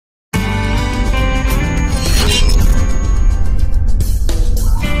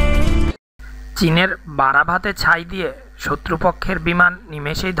চীনের বারাভাতে ছাই দিয়ে শত্রুপক্ষের বিমান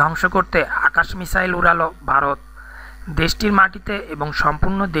নিমেষেই ধ্বংস করতে আকাশ মিসাইল উড়ালো ভারত। দেশটির মাটিতে এবং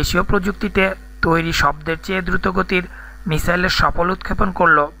সম্পূর্ণ দেশীয় প্রযুক্তিতে তৈরি শব্দের চেয়ে দ্রুতগতির মিসাইলের সফল উৎক্ষেপণ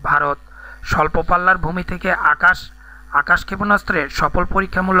করল ভারত। স্বল্প পাল্লার ভূমি থেকে আকাশ ক্ষেপণাস্ত্রের সফল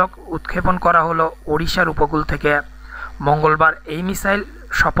পরীক্ষামূলক উৎক্ষেপণ করা হলো ওড়িশার উপকূল থেকে। মঙ্গলবার এই মিসাইল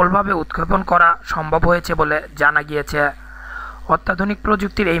সফলভাবে উৎক্ষেপণ করা সম্ভব হয়েছে বলে জানা গিয়েছে। অত্যাধুনিক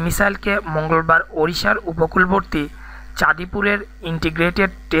প্রযুক্তির এই মিসাইলকে মঙ্গলবার ওড়িশার উপকূলবর্তী চাঁদিপুরের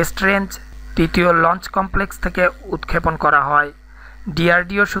ইন্টিগ্রেটেড টেস্ট রেঞ্জ তৃতীয় লঞ্চ কমপ্লেক্স থেকে উৎক্ষেপণ করা হয়।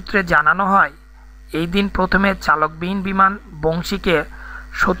 ডিআরডিও সূত্রে জানানো হয়, এই দিন প্রথমে চালকবিহীন বিমান বংশীকে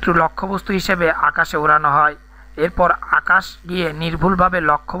শত্রু লক্ষ্যবস্তু হিসেবে আকাশে ওড়ানো হয়। এরপর আকাশ গিয়ে নির্ভুলভাবে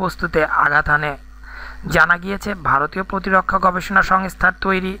লক্ষ্যবস্তুতে আঘাত হানে। জানা গিয়েছে, ভারতীয় প্রতিরক্ষা গবেষণা সংস্থার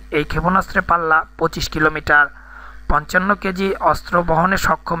তৈরি এই ক্ষেপণাস্ত্রের পাল্লা 25 কিলোমিটার। 55 কেজি অস্ত্র বহনে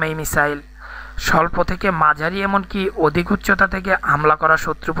সক্ষম এই মিসাইল স্বল্প থেকে মাঝারি এমনকি অধিক উচ্চতা থেকে হামলা করা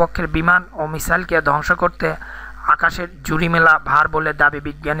শত্রুপক্ষের বিমান ও মিসাইলকে ধ্বংস করতে আকাশের জুড়ি মেলা ভার বলে দাবি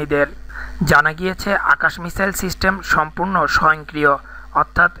বিজ্ঞানীদের। জানা গিয়েছে, আকাশ মিসাইল সিস্টেম সম্পূর্ণ স্বয়ংক্রিয়,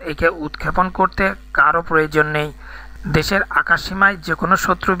 অর্থাৎ একে উৎক্ষেপণ করতে কারও প্রয়োজন নেই। দেশের আকাশসীমায় যে কোনো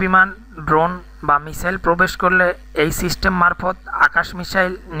শত্রু বিমান, ড্রোন বা মিসাইল প্রবেশ করলে এই সিস্টেম মারফত আকাশ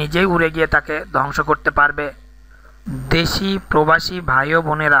মিসাইল নিজেই উড়ে গিয়ে তাকে ধ্বংস করতে পারবে। দেশি প্রবাসী ভাই ও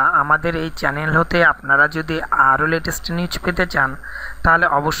বোনেরা, আমাদের এই চ্যানেল হতে আপনারা যদি আরও লেটেস্ট নিউজ পেতে চান তাহলে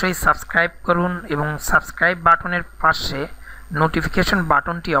অবশ্যই সাবস্ক্রাইব করুন এবং সাবস্ক্রাইব বাটনের পাশে নোটিফিকেশন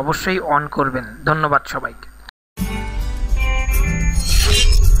বাটনটি অবশ্যই অন করবেন। ধন্যবাদ সবাইকে।